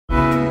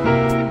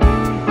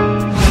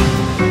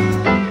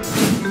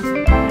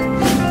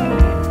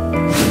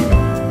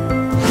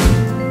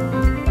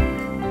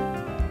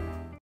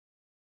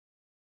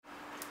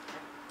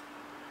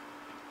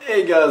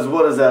guys,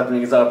 what is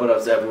happening? It's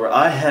IpodappsEverywhere.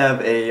 I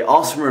have a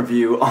awesome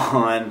review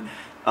on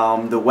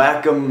the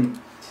Wacom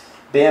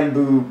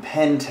bamboo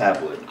pen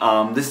tablet.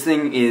 This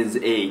thing is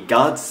a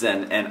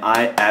godsend and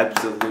I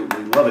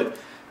absolutely love it.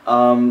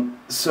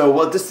 So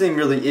what this thing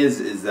really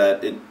is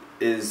that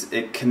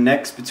it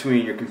connects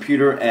between your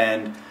computer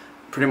and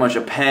pretty much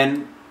a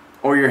pen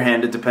or your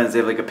hand. It depends. They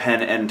have like a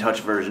pen and touch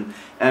version.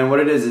 And what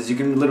it is you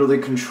can literally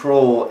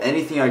control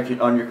anything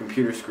on your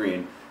computer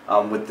screen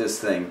with this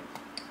thing.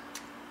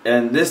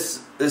 And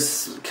this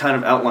kind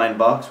of outline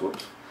box,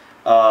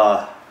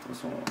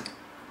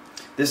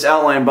 this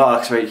outline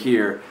box right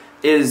here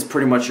is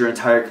pretty much your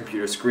entire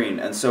computer screen.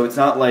 And so it's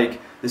not like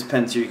this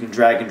pen so you can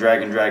drag and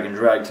drag and drag and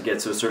drag to get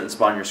to a certain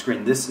spot on your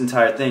screen. This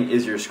entire thing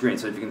is your screen.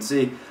 So if you can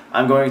see,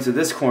 I'm going to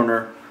this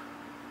corner.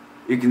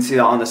 You can see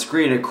that on the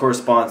screen it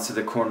corresponds to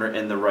the corner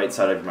in the right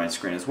side of my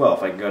screen as well.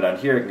 If I can go down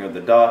here, I can go to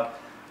the dock.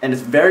 And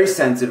it's very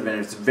sensitive and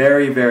it's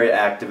very, very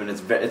active and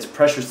it's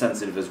pressure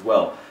sensitive as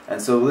well.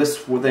 And so this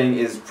thing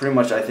is pretty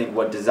much, I think,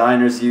 what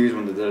designers use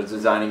when they're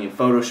designing in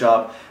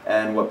Photoshop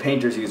and what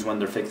painters use when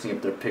they're fixing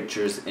up their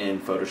pictures in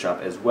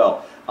Photoshop as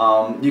well.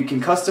 You can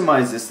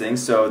customize this thing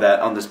so that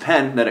on this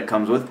pen that it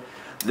comes with,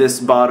 this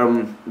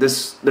bottom,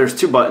 there's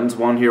two buttons,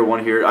 one here,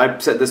 one here. I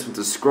set this one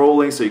to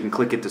scrolling so you can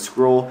click it to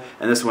scroll,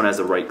 and this one has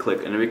a right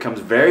click, and it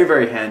becomes very,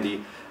 very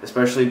handy,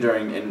 especially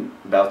during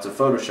bouts of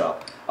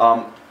Photoshop.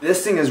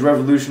 This thing has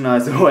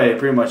revolutionized the way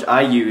pretty much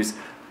I use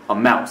a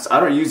mouse. I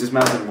don't use this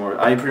mouse anymore.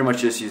 I pretty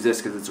much just use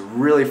this because it's a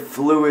really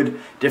fluid,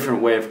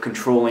 different way of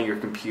controlling your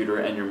computer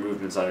and your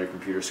movements on your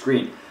computer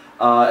screen.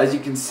 As you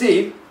can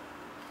see,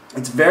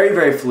 it's very,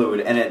 very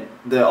fluid, and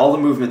all the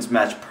movements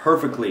match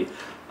perfectly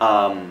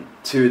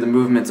to the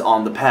movements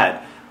on the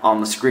pad, on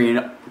the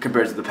screen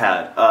compared to the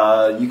pad.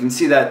 You can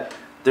see that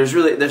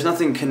there's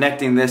nothing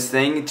connecting this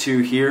thing to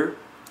here,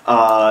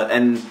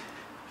 and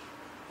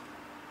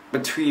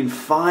between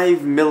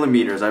 5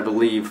 millimeters, I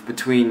believe,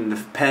 between the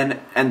pen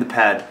and the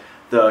pad,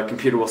 the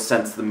computer will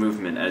sense the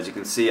movement. As you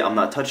can see, I'm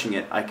not touching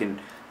it. I can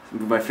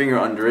move my finger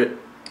under it,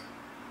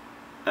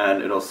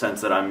 and it'll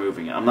sense that I'm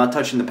moving it. I'm not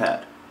touching the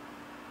pad.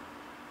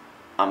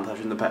 I'm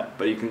touching the pad,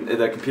 but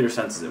the computer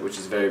senses it, which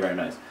is very, very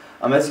nice.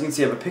 As you can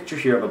see, I have a picture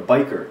here of a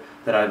biker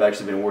that I've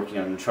actually been working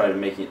on and trying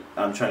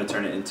to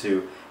turn it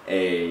into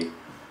a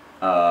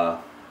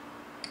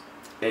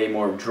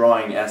more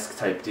drawing-esque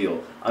type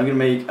deal. I'm going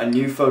to make a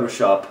new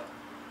Photoshop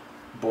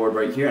board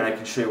right here, and I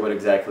can show you what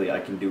exactly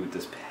I can do with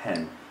this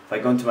pen. If I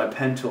go into my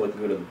pen tool, I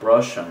can go to the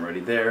brush. I'm already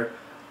there.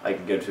 I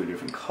can go to a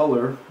different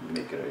color,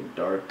 make it a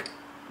dark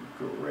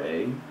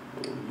gray,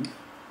 I believe.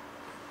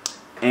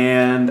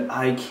 And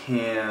I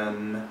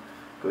can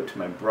go to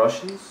my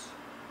brushes.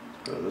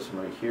 Go to this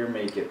one right here,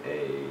 make it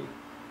a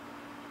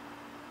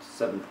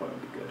 7 point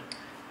would be good.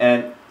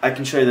 And I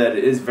can show you that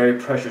it is very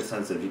pressure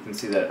sensitive. You can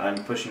see that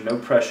I'm pushing no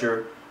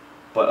pressure,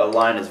 but a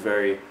line is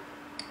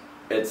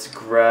it's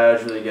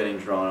gradually getting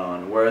drawn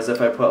on. Whereas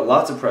if I put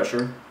lots of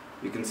pressure,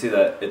 you can see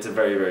that it's a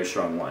very, very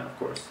strong line, of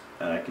course.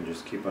 And I can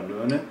just keep on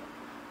doing it,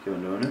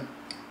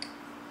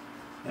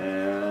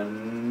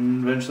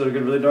 and eventually it'll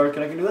get really dark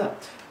and I can do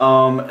that.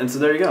 And so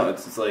there you go.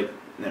 It's like,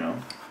 you know,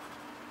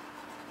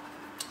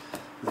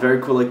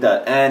 very cool like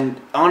that. And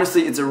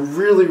honestly, it's a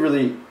really,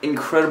 really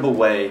incredible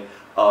way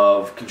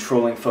of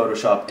controlling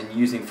Photoshop and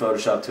using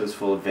Photoshop to its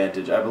full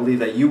advantage. I believe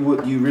that you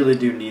really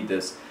do need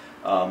this.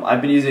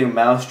 I've been using a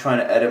mouse trying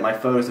to edit my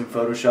photos in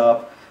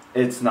Photoshop.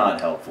 It's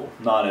not helpful,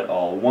 not at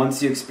all.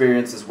 Once you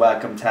experience this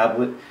Wacom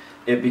tablet,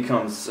 it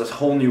becomes a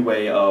whole new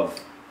way of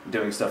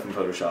doing stuff in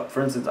Photoshop.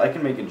 For instance, I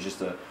can make it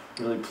just a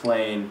really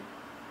plain,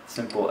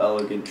 simple,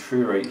 elegant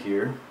tree right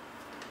here.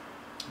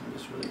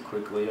 Just really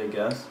quickly, I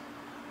guess.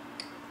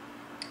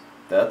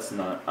 That's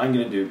not. I'm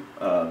gonna do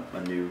a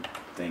new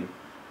thing.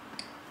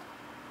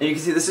 And you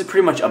can see this is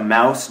pretty much a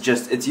mouse,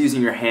 just it's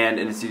using your hand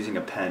and it's using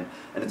a pen,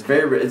 and it's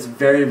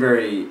very,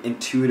 very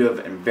intuitive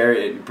and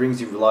it brings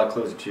you a lot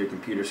closer to your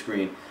computer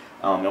screen.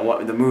 And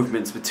the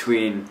movements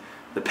between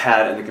the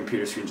pad and the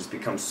computer screen just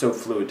become so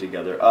fluid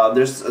together.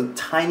 There's a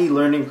tiny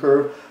learning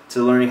curve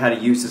to learning how to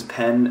use this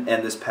pen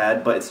and this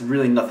pad, but it's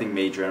really nothing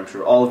major. I'm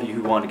sure all of you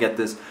who want to get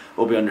this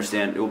will be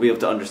able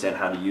to understand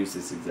how to use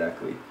this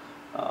exactly.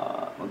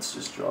 Let's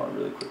just draw a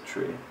really quick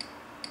tree.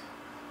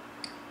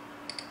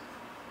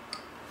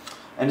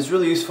 And it's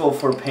really useful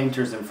for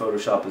painters in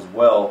Photoshop as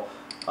well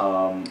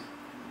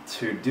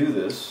to do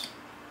this.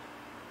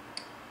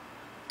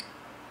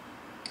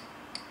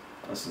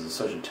 This is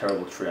such a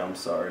terrible tree, I'm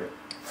sorry.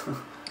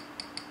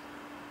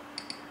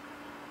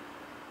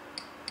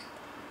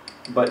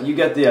 But you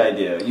get the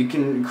idea. You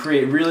can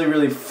create really,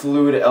 really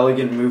fluid,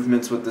 elegant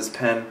movements with this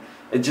pen.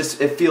 It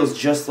feels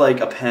just like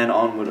a pen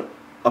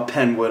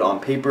would on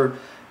paper.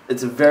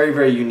 It's a very,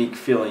 very unique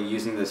feeling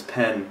using this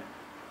pen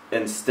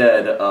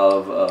instead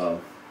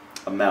of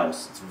a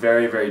mouse. It's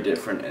very, very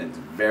different, and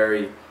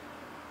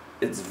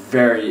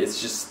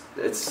it's just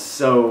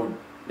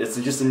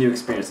a new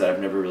experience that I've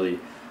never really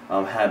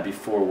had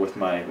before with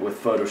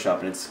Photoshop,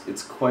 and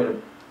it's quite a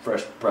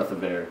fresh breath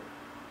of air,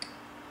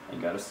 I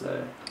gotta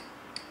say.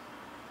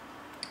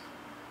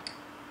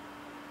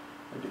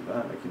 I do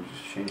that, I can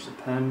just change the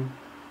pen.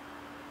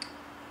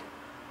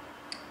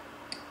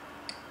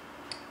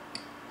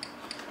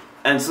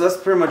 And so that's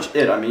pretty much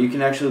it. I mean, you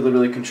can actually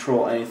literally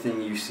control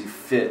anything you see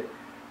fit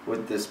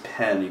with this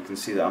pen. You can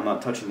see that I'm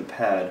not touching the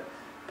pad,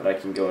 but I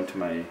can go into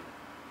my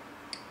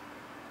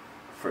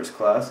first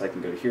class. I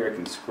can go to here, I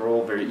can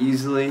scroll very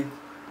easily.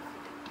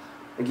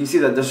 And you see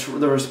that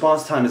the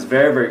response time is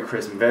very, very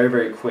crisp and very,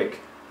 very quick,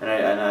 and I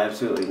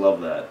absolutely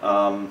love that.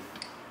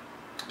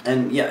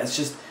 And yeah, it's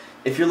just,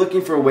 if you're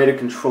looking for a way to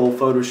control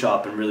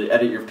Photoshop and really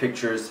edit your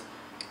pictures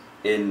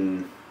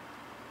with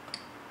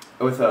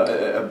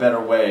a better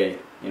way,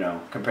 you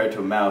know, compared to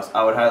a mouse,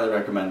 I would highly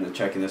recommend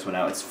checking this one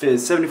out. It's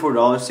 $74,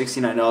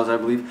 $69 I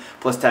believe,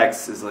 plus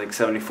tax is like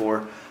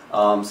 $74.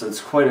 So it's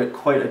quite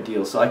a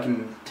deal. So I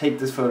can take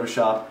this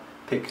Photoshop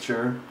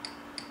picture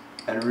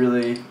and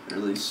really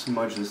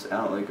smudge this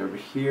out, like over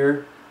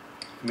here.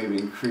 Maybe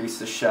increase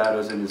the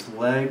shadows in his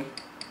leg.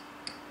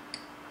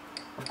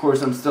 Of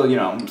course, I'm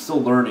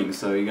still learning,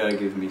 so you gotta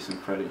give me some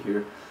credit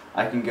here.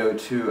 I can go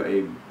to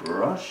a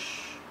brush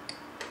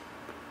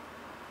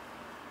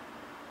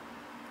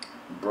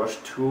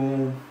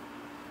tool,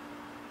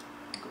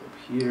 go up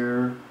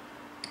here,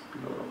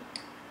 go to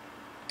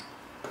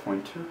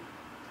pointer.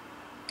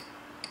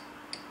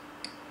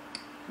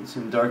 You see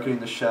him darkening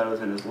the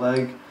shadows in his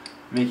leg,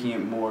 making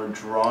it more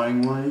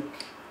drawing-like.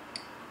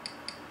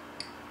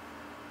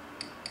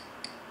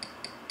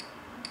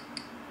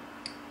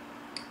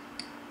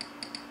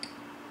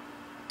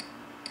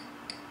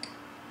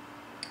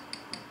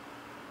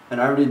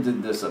 And I already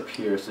did this up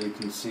here, so you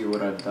can see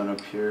what I've done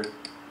up here.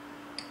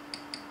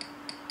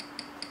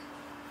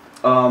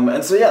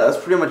 And so yeah, that's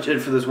pretty much it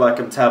for this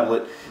Wacom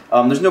tablet.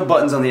 There's no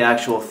buttons on the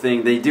actual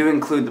thing. They do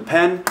include the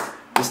pen,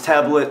 this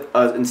tablet,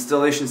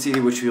 installation CD,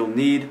 which you'll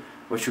need,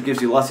 which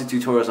gives you lots of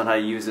tutorials on how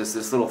to use this.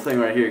 This little thing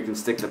right here, you can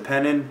stick the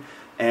pen in,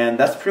 and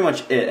that's pretty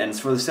much it. And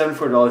for the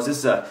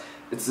 $74,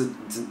 it's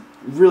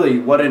really,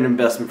 what an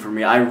investment for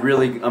me.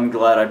 I'm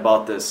glad I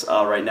bought this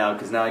right now,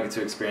 because now I get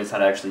to experience how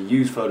to actually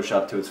use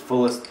Photoshop to its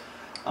fullest.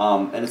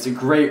 And it's a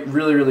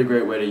really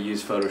great way to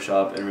use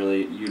Photoshop and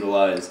really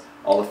utilize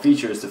all the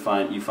features you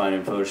find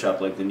in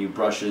Photoshop, like the new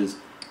brushes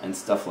and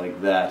stuff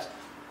like that.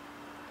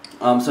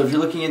 So if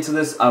you're looking into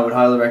this, I would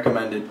highly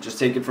recommend it. Just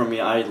take it from me,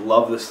 I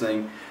love this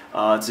thing.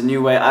 It's a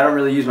new way. I don't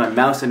really use my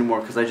mouse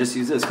anymore because I just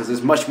use this, because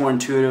it's much more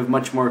intuitive,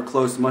 much more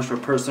close, much more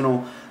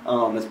personal.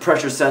 It's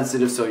pressure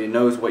sensitive, so it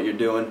knows what you're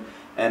doing,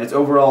 and it's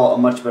overall a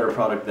much better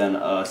product than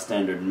a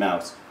standard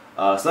mouse.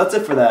 So that's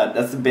it for that.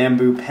 That's the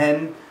bamboo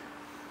pen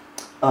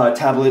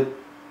tablet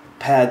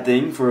pad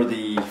thing for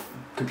the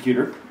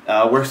computer.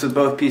 Works with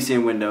both PC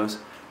and Windows.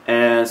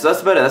 And so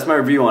that's about it. That's my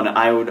review on it.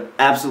 I would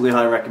absolutely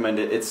highly recommend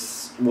it.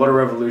 It's what a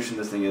revolution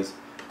this thing has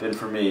been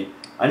for me.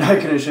 I know I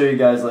couldn't show you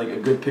guys like a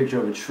good picture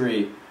of a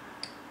tree.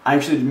 I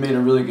actually made a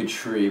really good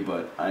tree,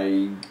 but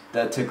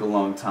that took a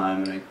long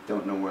time, and I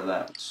don't know where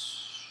that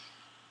was.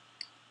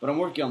 But I'm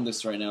working on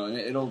this right now, and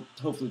it'll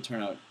hopefully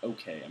turn out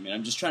okay. I mean,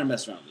 I'm just trying to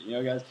mess around with it, you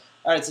know, guys?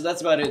 Alright, so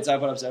that's about it. It's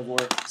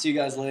IpodappsEverywhere. See you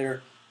guys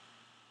later.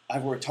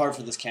 I've worked hard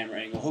for this camera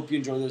angle. Hope you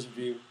enjoyed this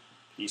review.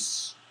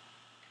 Peace.